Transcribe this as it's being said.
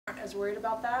as worried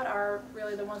about that are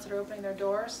really the ones that are opening their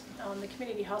doors. The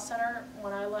community health center,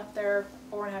 when I left there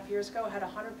 4.5 years ago, had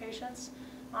 100 patients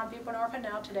on buprenorphine.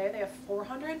 Now today they have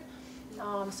 400.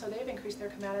 So they've increased their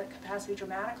capacity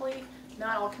dramatically.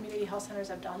 Not all community health centers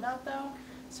have done that though.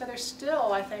 So there's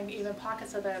still, I think, even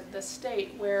pockets of the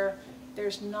state where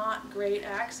there's not great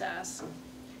access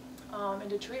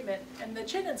into treatment. And the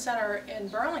Chittenden Center in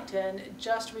Burlington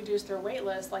just reduced their wait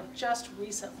list, like just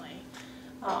recently.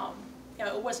 You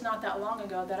know, it was not that long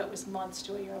ago that it was months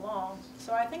to a year long.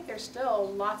 So I think there's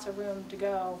still lots of room to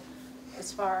go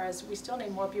as far as we still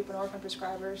need more buprenorphine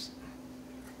prescribers.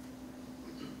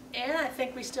 And I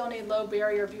think we still need low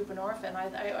barrier buprenorphine.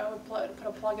 I would put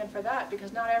a plug in for that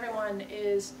because not everyone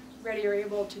is ready or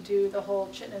able to do the whole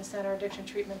Chittenden Center addiction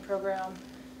treatment program,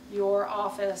 your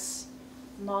office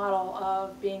model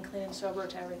of being clean and sober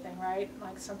to everything, right?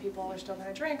 Like some people are still going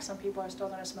to drink, some people are still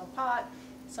going to smoke pot,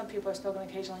 some people are still going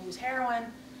to occasionally use heroin.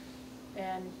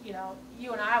 And you know,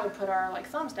 you and I would put our like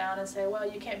thumbs down and say, well,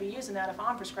 you can't be using that if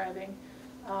I'm prescribing.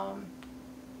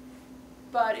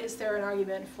 But is there an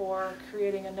argument for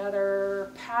creating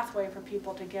another pathway for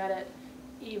people to get it,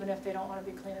 even if they don't want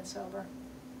to be clean and sober?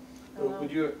 Well,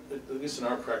 would you, at least in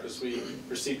our practice, we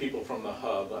receive people from the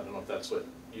hub. I don't know if that's what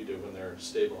you do when they're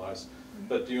stabilized. Mm-hmm.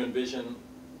 But do you envision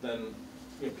then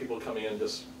people coming in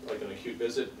just like an acute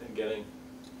visit and getting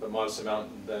a modest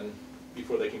amount, and then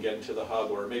before they can get into the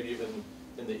hub, or maybe even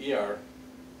in the ER,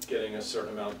 getting a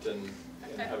certain amount and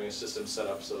having a system set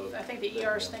up so I think the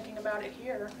ER is thinking about it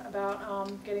here, about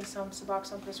getting some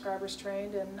Suboxone prescribers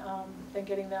trained and then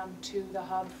getting them to the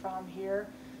hub from here.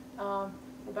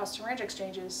 About syringe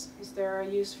exchanges, is there a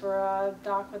use for a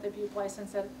doc with a bupe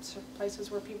license at places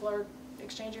where people are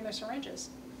exchanging their syringes?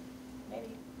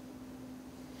 Maybe.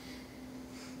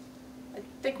 I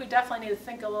think we definitely need to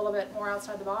think a little bit more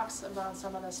outside the box about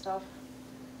some of this stuff,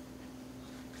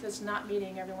 because it's not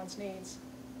meeting everyone's needs.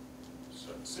 So,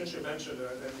 since you mentioned it,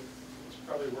 I think it's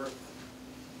probably worth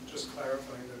just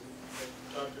clarifying that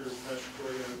Dr.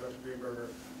 Mashkoria and Dr. Greenberger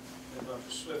and Dr.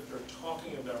 Swift are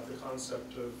talking about the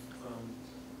concept of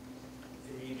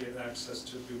immediate access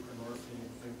to buprenorphine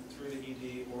through the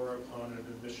ED or upon an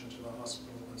admission to the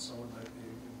hospital when someone might be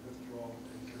in withdrawal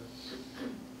danger.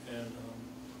 And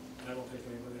I don't think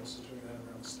anybody else is doing that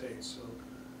around the state, so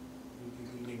we'd be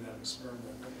leading that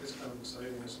experiment. That is kind of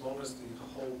exciting as long as the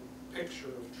whole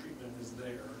picture of treatment is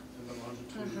there and the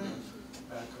longitudinal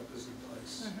backup is in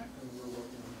place, and we're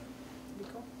working on that. Be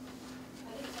cool.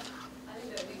 I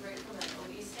think that would be great from an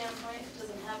OB standpoint. It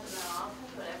doesn't happen that often,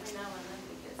 but every now and then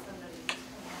we get somebody who's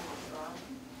coming out of drug,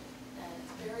 and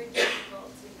it's very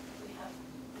difficult to. We have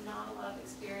not a lot of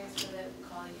experience with it. We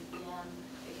call it UBM.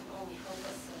 It can only help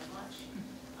us so much,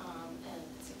 and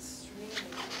it's extremely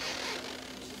difficult,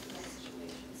 which is the next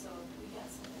situation. So if we get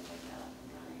something like that up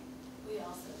and running, we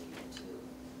also need it too.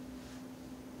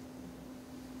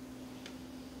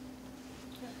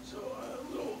 So a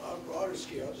little broader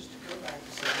scale, just to come back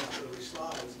to some of the early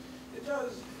slides. It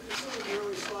does, some of the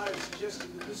early slides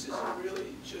suggested that this isn't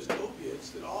really just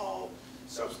opiates, that all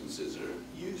substances or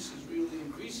use is really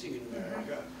increasing in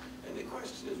America. And the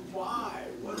question is why?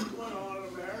 What's going on in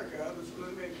America that's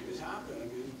really making this happen? I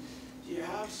mean, do you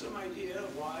have some idea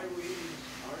of why we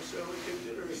are so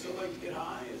addicted or so like to get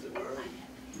high, as it were?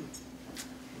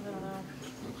 I don't know.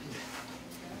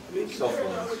 I mean, compared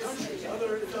to other countries,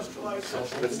 other industrialized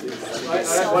countries.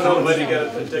 I want to know when you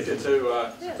get addicted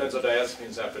to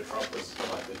benzodiazepines after Trump was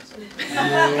elected. So.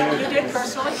 You did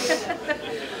personally?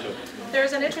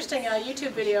 There's an interesting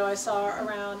YouTube video I saw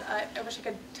around, I wish I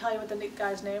could tell you what the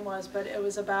guy's name was, but it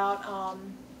was about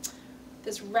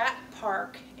this rat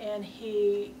park, and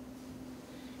he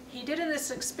did this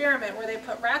experiment where they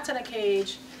put rats in a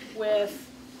cage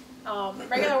with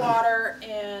regular water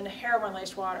and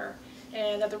heroin-laced water.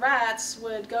 And that the rats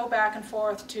would go back and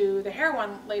forth to the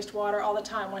heroin-laced water all the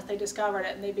time once they discovered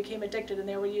it, and they became addicted and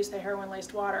they would use the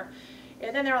heroin-laced water.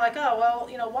 And then they were like, oh, well,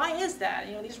 why is that?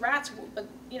 These rats, but,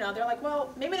 they're like,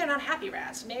 well, maybe they're not happy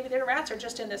rats. Maybe their rats are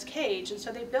just in this cage. And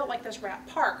so they built like this rat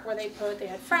park where they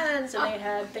had friends and they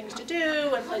had things to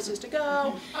do and places to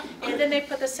go. And then they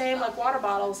put the same like water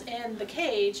bottles in the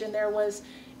cage, and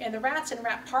the rats in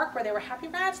Rat Park where they were happy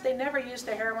rats, they never used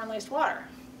the heroin-laced water.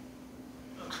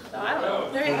 So I don't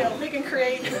know. There you go. We can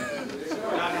create.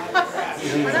 We're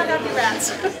not happy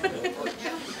rats.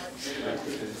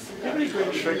 have any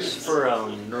great tricks for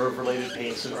nerve-related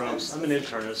pain syndromes? I'm an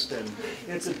internist, and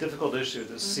it's a difficult issue.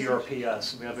 This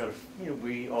CRPS.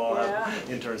 We all have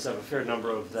interns have a fair number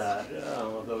of that.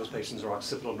 Of those patients are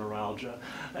occipital neuralgia,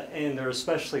 and they're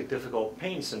especially difficult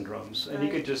pain syndromes. And you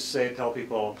could just tell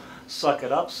people, suck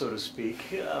it up, so to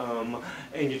speak,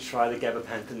 and you try the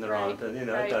gabapentin they're on,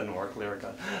 it doesn't work,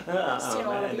 Lyrica,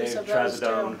 and they have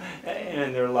trazodone,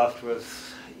 and they're left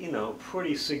with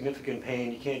pretty significant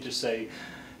pain. You can't just say,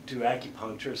 do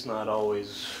acupuncture. It's not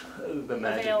always the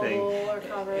magic thing.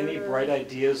 Any bright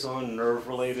ideas on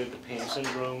nerve-related pain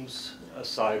syndromes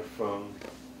aside from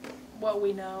what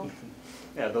we know?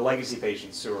 Yeah, the legacy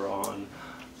patients who are on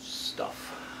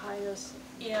stuff.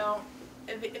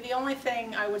 The only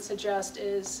thing I would suggest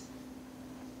is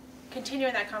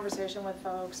continuing that conversation with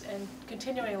folks and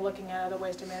continuing looking at other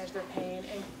ways to manage their pain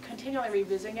and continually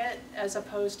revisiting it, as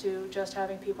opposed to just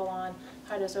having people on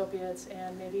high-dose opiates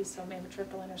and maybe some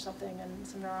amitriptyline or something and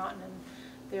some Neurontin, and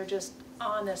they're just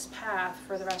on this path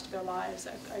for the rest of their lives.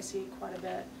 I see quite a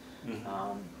bit.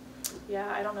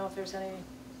 Yeah, I don't know if there's any,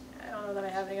 I don't know that I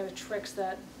have any other tricks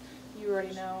that you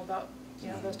already know about,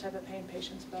 those type of pain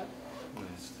patients, but.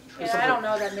 And I don't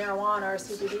know that marijuana or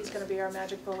CBD is going to be our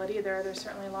magic bullet either. There's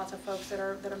certainly lots of folks that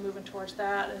are moving towards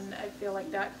that, and I feel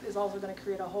like that is also going to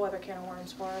create a whole other can of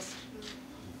worms for us.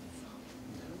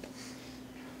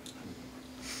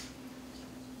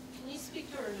 Can you speak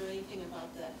or know anything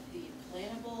about the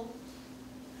implantable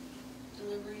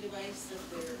delivery device that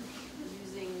they're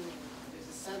using? There's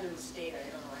a southern state, I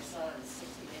don't know, I saw it on 60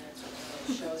 Minutes or one of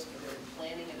those shows where they're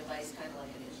implanting a device kind of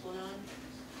like an Implanon.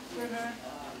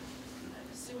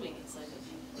 Assuming it's like a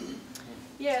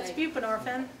yeah, it's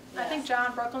buprenorphine. Yeah. I think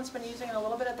John Brooklyn's been using it a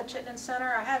little bit at the Chittenden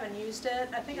Center. I haven't used it.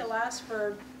 I think it lasts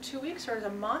for 2 weeks or a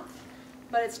month,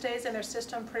 but it stays in their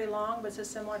system pretty long, but it's a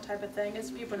similar type of thing. It's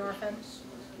buprenorphine.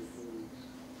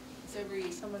 It's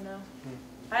every... Someone know?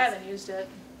 I haven't used it.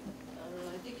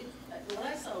 I think what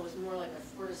I saw was more like a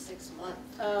 4 to 6 month.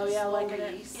 Oh yeah, like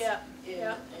release. Yeah.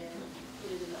 And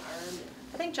put it in the arm.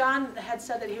 I think John had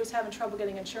said that he was having trouble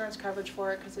getting insurance coverage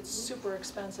for it because it's super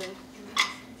expensive.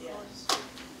 Yeah,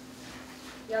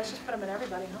 let's just put them in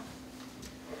everybody, huh?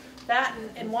 That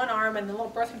in one arm and the little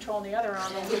birth control in the other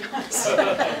arm.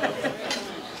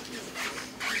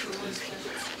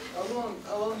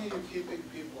 How long are you keeping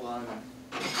people on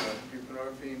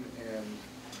buprenorphine and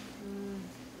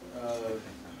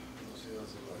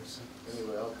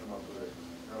anyway, I'll come up with it.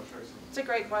 It's a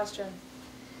great question.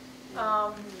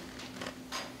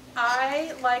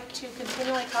 I like to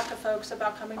continually talk to folks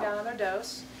about coming down on their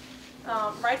dose.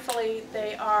 Rightfully,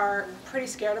 they are pretty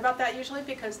scared about that usually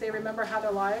because they remember how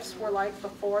their lives were like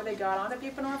before they got onto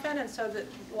buprenorphine, and so that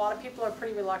a lot of people are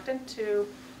pretty reluctant to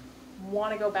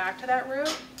want to go back to that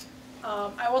route.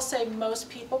 I will say most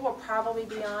people will probably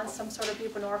be on some sort of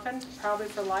buprenorphine, probably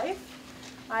for life.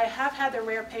 I have had the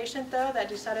rare patient though that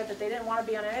decided that they didn't want to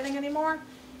be on anything anymore,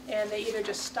 and they either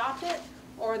just stopped it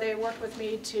or they worked with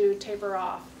me to taper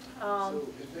off. So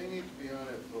if they need to be on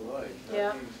it for life,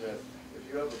 that means that if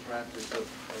you have a practice of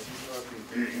buprenorphine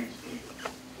patients,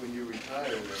 when you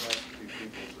retire, there has to be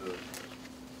people to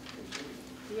continue.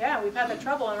 Yeah, we've had the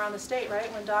trouble around the state,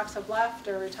 right? When docs have left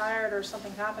or retired or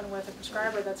something's happened with a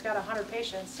prescriber that's got 100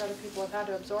 patients, other people have had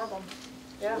to absorb them.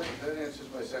 Yeah. So that answers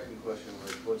my second question,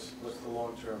 like what's the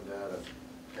long-term data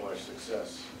or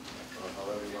success, or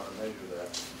however you want to measure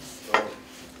that? So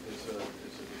it's a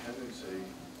dependency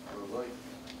for life.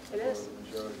 It is. For the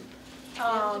majority. You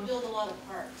have to build a lot of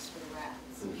parks for the rats.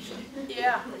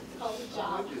 Yeah.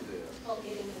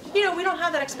 We don't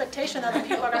have that expectation that the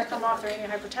people are going to come off their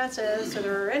antihypertensives or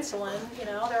their insulin.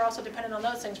 They're also dependent on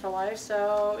those things for life.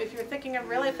 So if you're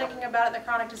really thinking about it in the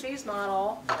chronic disease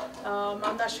model,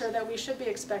 I'm not sure that we should be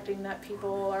expecting that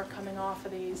people are coming off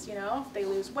of these. If they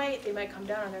lose weight, they might come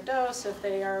down on their dose. If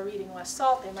they are eating less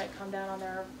salt, they might come down on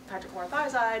their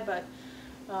hydrochlorothiazide. But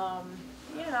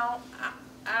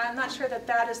I'm not sure that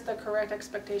that is the correct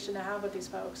expectation to have with these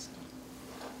folks.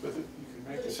 But you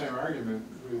can make the same argument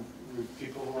with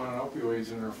people who are on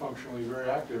opioids and are functionally very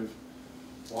active.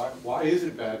 Why is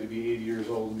it bad to be 80 years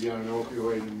old and be on an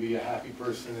opioid and be a happy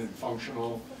person and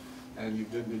functional, and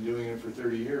you've been doing it for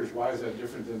 30 years? Why is that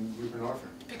different than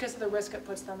buprenorphine? Because of the risk it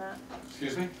puts them at.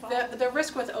 Excuse me? The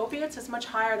risk with opiates is much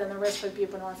higher than the risk with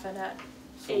buprenorphine at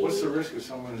 80. So what's the risk of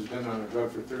someone who's been on a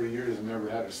drug for 30 years and never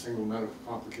had a single medical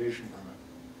complication from it?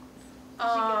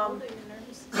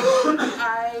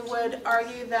 I would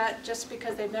argue that just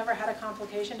because they've never had a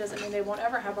complication doesn't mean they won't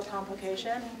ever have a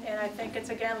complication. And I think it's,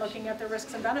 again, looking at the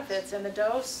risks and benefits and the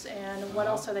dose and what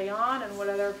else are they on and what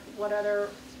other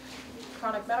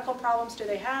chronic medical problems do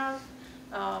they have.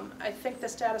 I think the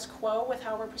status quo with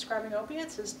how we're prescribing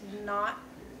opiates is not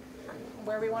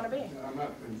where we want to be. I'm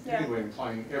not in Yeah. any way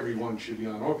implying everyone should be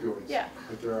on opioids. Yeah.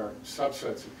 But there are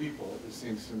subsets of people, it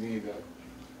seems to me, that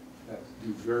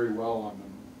do very well on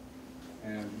them.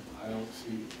 And I don't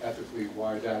see ethically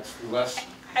why that's less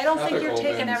I don't think you're ethical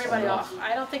taking than everybody someone off. else.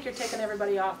 I don't think you're taking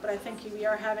everybody off, but I think we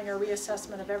are having a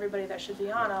reassessment of everybody that should be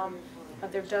on them,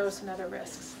 of their dose and other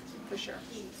risks, for sure.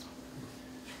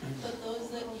 But those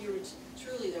that you're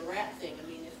truly the rat thing, I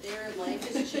mean, if their life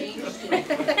has changed, and,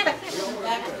 back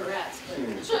to the rats, but, you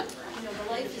know,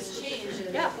 the life has changed and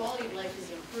their Yeah. quality of life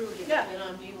has improved, and Yeah. they've been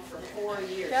on people for 4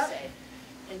 years, Yep. say.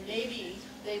 And maybe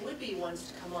they would be ones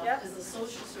to come off Yep. because the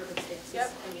social circumstances,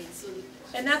 Yep. I mean, so.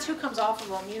 And that's who comes off of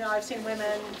them. You know, I've seen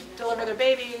women deliver their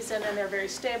babies and then they're very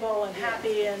stable and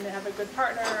happy and they have a good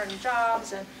partner and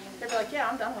jobs and they're like, yeah,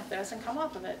 I'm done with this and come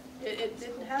off of it. It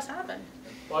has happened.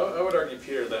 Well, I would argue,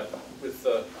 Peter, that with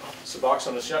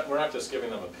Suboxone, we're not just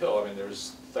giving them a pill. I mean,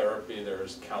 there's therapy,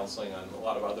 there's counseling, and a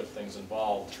lot of other things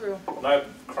involved. True. And I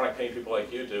have chronic pain people like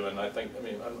you do, and I think, I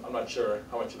mean, I'm not sure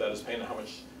how much of that is pain and how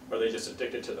much are they just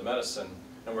addicted to the medicine,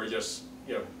 and we're just,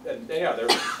 you know, and yeah, they're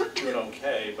doing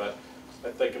okay, but I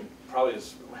think it probably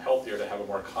is healthier to have a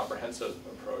more comprehensive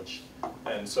approach.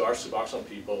 And so our Suboxone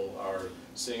people are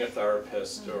seeing a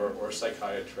therapist or a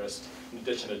psychiatrist in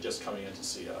addition to just coming in to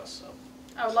see us. So.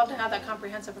 I would love to have that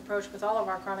comprehensive approach with all of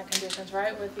our chronic conditions,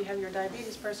 right? If you have your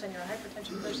diabetes person, your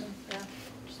hypertension person, yeah.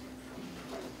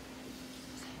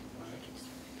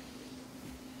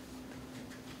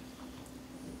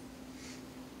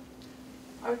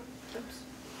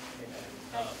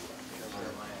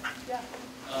 Yeah.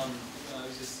 I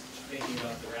was just thinking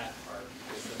about the rat part,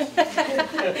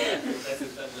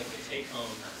 because that's like a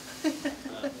take-home,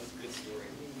 that's a good story.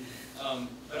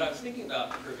 But I was thinking about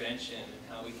prevention and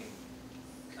how we can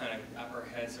kind of wrap our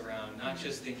heads around not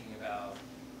just thinking about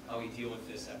how we deal with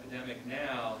this epidemic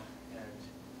now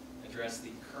and address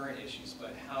the current issues,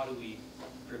 but how do we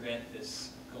prevent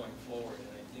this going forward? And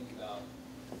I think about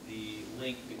the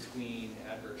link between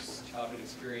adverse childhood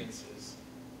experiences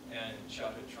and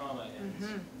childhood trauma and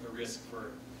the risk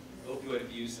for opioid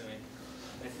abuse. And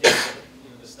I think that,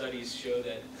 the studies show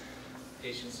that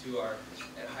patients who are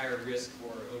at higher risk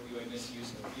for opioid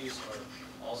misuse and abuse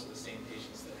are also the same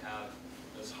patients that have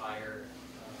those higher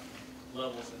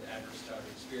levels of adverse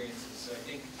childhood experiences. So I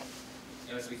think,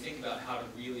 as we think about how to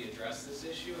really address this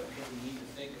issue, I think we need to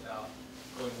think about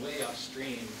going way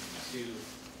upstream to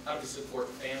how do we support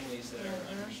families that are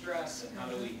under stress, and how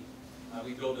do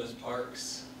we build those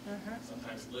parks,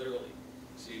 sometimes literally,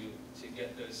 to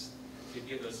get those, to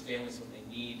give those families what they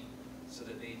need so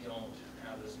that they don't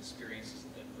have those experiences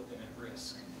that then put them at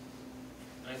risk.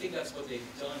 And I think that's what they've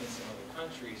done in some other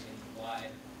countries, and why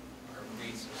our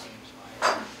rates are so much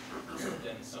higher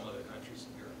than some other countries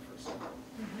in Europe, for example.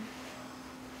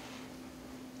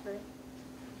 Great.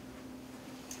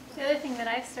 The other thing that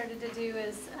I've started to do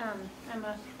is, I'm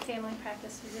a family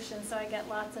practice physician, so I get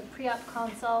lots of pre-op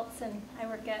consults, and I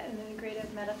work at an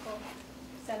integrative medical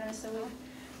center, so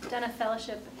we've done a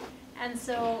fellowship. And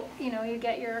so, you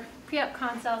get your pre-op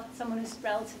consult, someone who's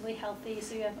relatively healthy,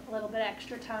 so you have a little bit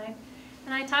extra time.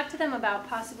 And I talked to them about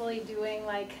possibly doing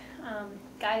like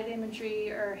guided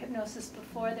imagery or hypnosis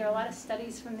before. There are a lot of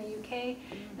studies from the UK,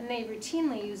 and they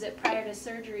routinely use it prior to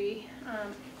surgery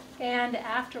and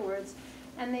afterwards.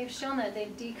 And they've shown that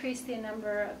they've decreased the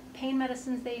number of pain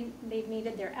medicines they've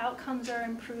needed, their outcomes are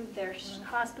improved, their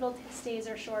hospital stays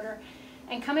are shorter.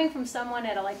 And coming from someone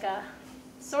at a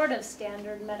sort of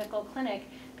standard medical clinic,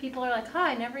 people are like, oh,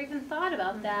 I never even thought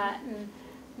about that, and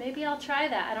maybe I'll try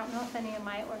that. I don't know if any of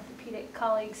my orthopedic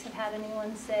colleagues have had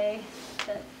anyone say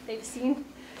that they've seen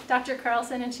Dr.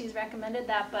 Carlson and she's recommended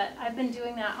that, but I've been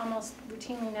doing that almost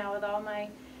routinely now with all my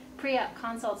pre-op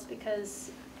consults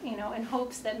because, in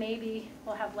hopes that maybe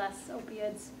we'll have less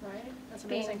opioids Right, that's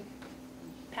being amazing.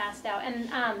 passed out. And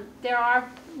there are,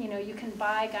 you can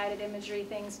buy guided imagery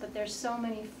things, but there's so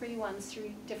many free ones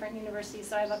through different universities.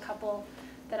 So I have a couple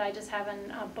that I just have in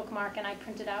a bookmark and I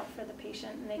print it out for the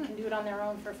patient, and they can do it on their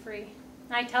own for free.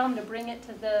 And I tell them to bring it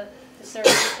to the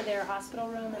surgery, to their hospital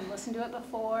room, and listen to it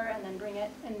before, and then bring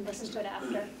it and listen to it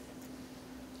after.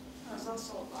 There's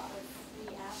also a lot of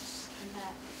free apps in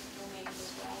that domain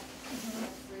as well. They're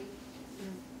free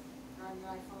on your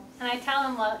iPhone. And I tell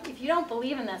them, well, if you don't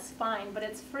believe in this, fine, but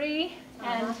it's free,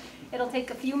 and it'll take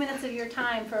a few minutes of your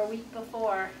time for a week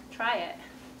before. Try it.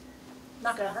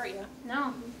 Not gonna hurt you.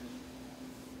 No.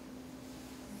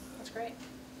 That's great.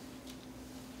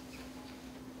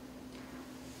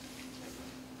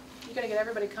 You gotta get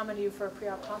everybody coming to you for a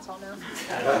pre-op consult now.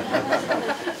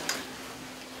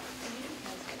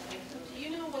 Do you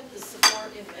know what the support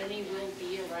any will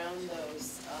be around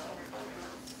those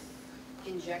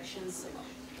injections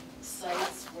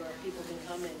sites where people can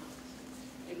come and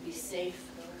it would be safe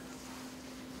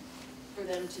for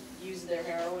them to use their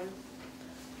heroin?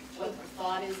 What the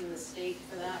thought is in the state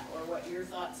for that, or what your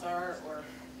thoughts are, or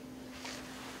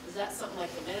is that something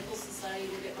like the medical society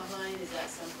will get behind? Is that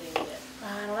something that?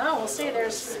 I don't know, we'll see,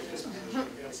 there's,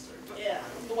 Yeah.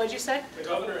 what'd you say? The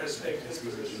governor has taken his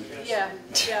position against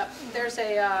it. Yeah, there's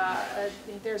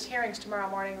there's hearings tomorrow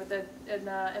morning with in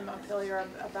Montpelier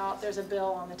about, there's a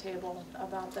bill on the table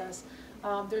about this.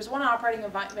 There's one operating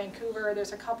in Vancouver,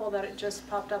 there's a couple that it just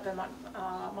popped up in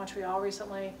Montreal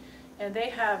recently, and they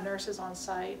have nurses on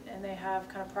site, and they have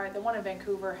kind of the one in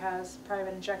Vancouver has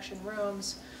private injection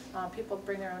rooms. People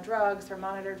bring their own drugs, they're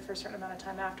monitored for a certain amount of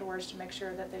time afterwards to make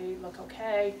sure that they look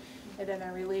okay, and then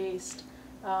they're released.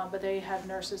 But they have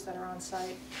nurses that are on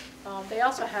site. They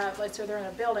also have, like, so they're in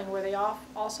a building where they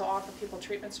also offer people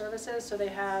treatment services. So they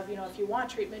have, you know, if you want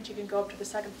treatment, you can go up to the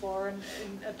second floor and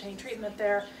obtain treatment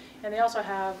there. And they also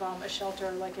have a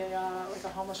shelter, like a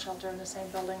homeless shelter in the same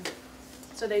building.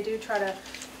 So they do try to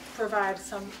provide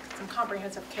some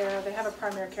comprehensive care. They have a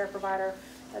primary care provider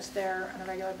that's there on a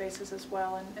regular basis as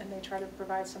well, and they try to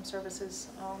provide some services,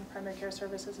 primary care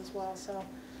services as well. So.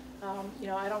 You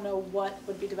know, I don't know what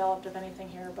would be developed of anything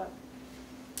here, but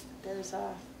there's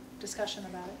a discussion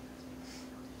about it.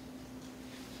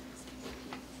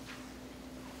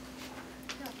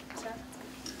 Yeah, Sarah?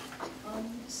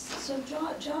 So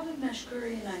John and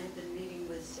Mashkuri and I have been meeting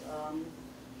with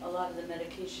a lot of the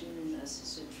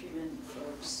medication-assisted treatment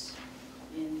folks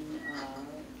in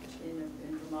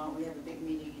Vermont. We have a big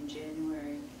meeting in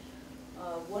January.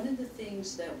 One of the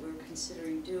things that we're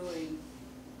considering doing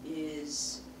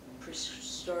is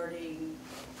starting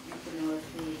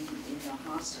buprenorphine in the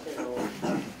hospital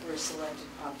for a selected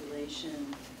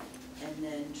population, and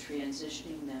then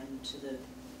transitioning them to the,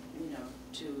 you know,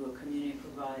 to a community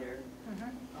provider.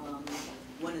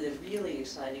 One of the really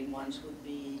exciting ones would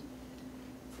be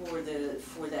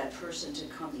for that person to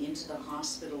come into the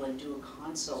hospital and do a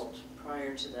consult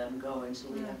prior to them going, so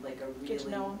we have like a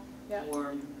really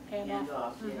warm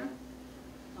handoff.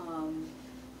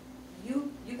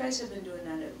 You guys have been doing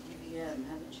that at UVM,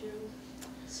 haven't you?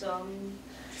 Some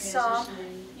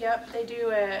transitioning? Yep, they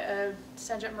do a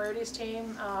Sanjit Marudi's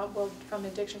team, from the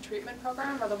addiction treatment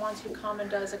program, are the ones who come and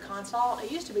does a consult.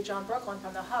 It used to be John Brooklyn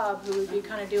from the Hub who would be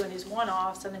kind of doing these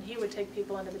one-offs, and then he would take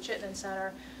people into the Chittenden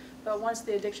Center. But once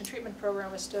the addiction treatment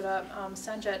program was stood up,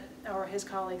 Sanjit or his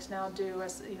colleagues now do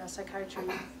psychiatry.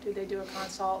 They do a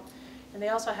consult. And they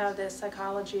also have this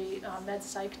psychology med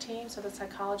psych team, so the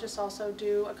psychologists also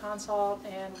do a consult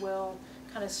and will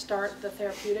kind of start the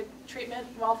therapeutic treatment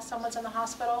while someone's in the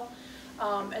hospital.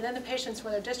 And then the patients,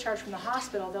 when they're discharged from the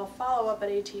hospital, they'll follow up at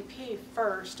ATP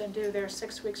first and do their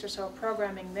 6 weeks or so of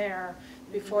programming there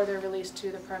before they're released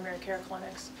to the primary care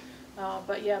clinics.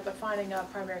 But finding a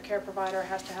primary care provider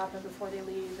has to happen before they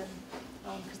leave,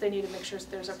 and because they need to make sure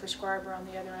there's a prescriber on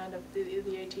the other end of the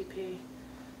ATP.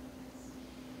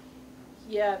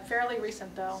 Yeah, fairly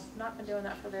recent though. Not been doing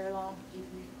that for very long.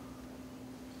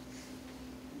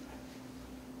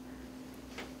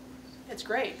 It's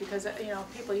great because, you know,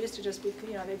 people used to just be,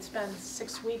 you know, they'd spend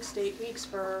 6 weeks to 8 weeks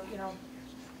for, you know,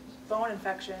 bone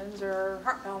infections or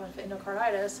heart valve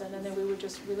endocarditis, and then we would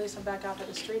just release them back out to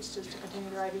the streets just to continue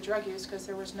their IV drug use because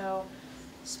there was no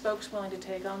spokes willing to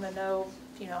take them and no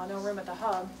room at the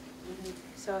hub.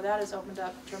 So that has opened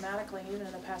up dramatically even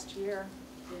in the past year.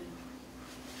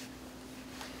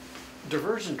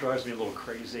 Diversion drives me a little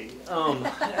crazy. And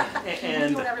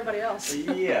everybody else.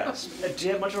 Yes. Do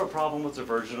you have much of a problem with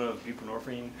diversion of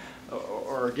buprenorphine,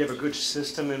 or do you have a good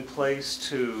system in place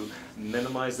to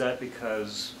minimize that,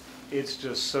 because it's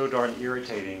just so darn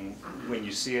irritating when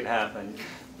you see it happen?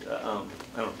 I don't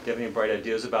know, do you have any bright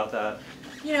ideas about that?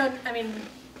 You know, I mean,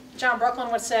 John Brooklyn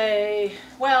would say,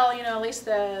 well, you know, at least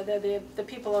the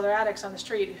people that are addicts on the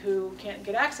street who can't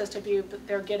get access to bupe, but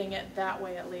they're getting it that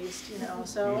way at least, you know.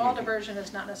 So all diversion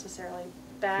is not necessarily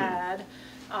bad.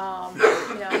 You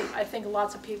know, I think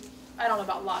lots of people, I don't know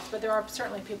about lots, but there are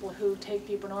certainly people who take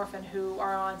buprenorphine who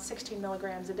are on 16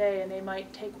 milligrams a day, and they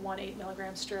might take one 8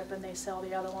 milligram strip and they sell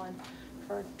the other one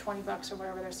for $20 or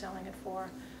whatever they're selling it for.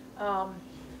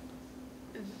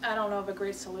 I don't know of a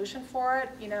great solution for it.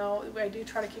 You know, I do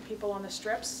try to keep people on the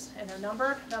strips, and they're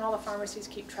numbered. Not all the pharmacies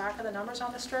keep track of the numbers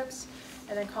on the strips,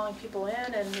 and then calling people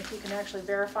in, and if you can actually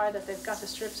verify that they've got the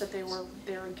strips that they were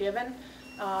given.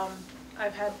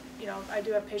 I've had, you know, I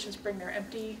do have patients bring their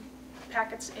empty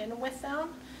packets in with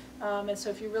them, and so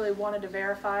if you really wanted to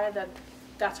verify that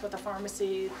that's what the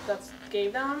pharmacy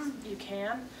gave them, you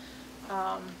can.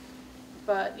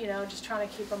 but, you know, just trying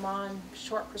to keep them on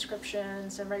short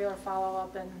prescriptions and regular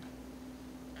follow-up, and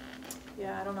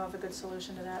yeah, I don't know of a good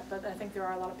solution to that, but I think there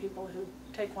are a lot of people who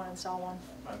take one and sell one.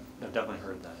 I've definitely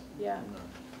heard that. Yeah.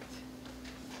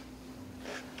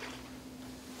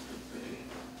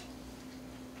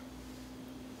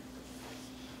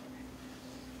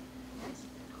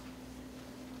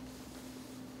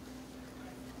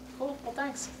 Cool, well,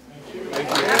 thanks. Thank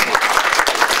you.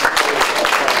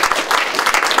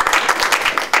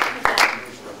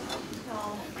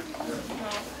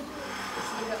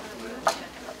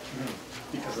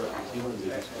 Because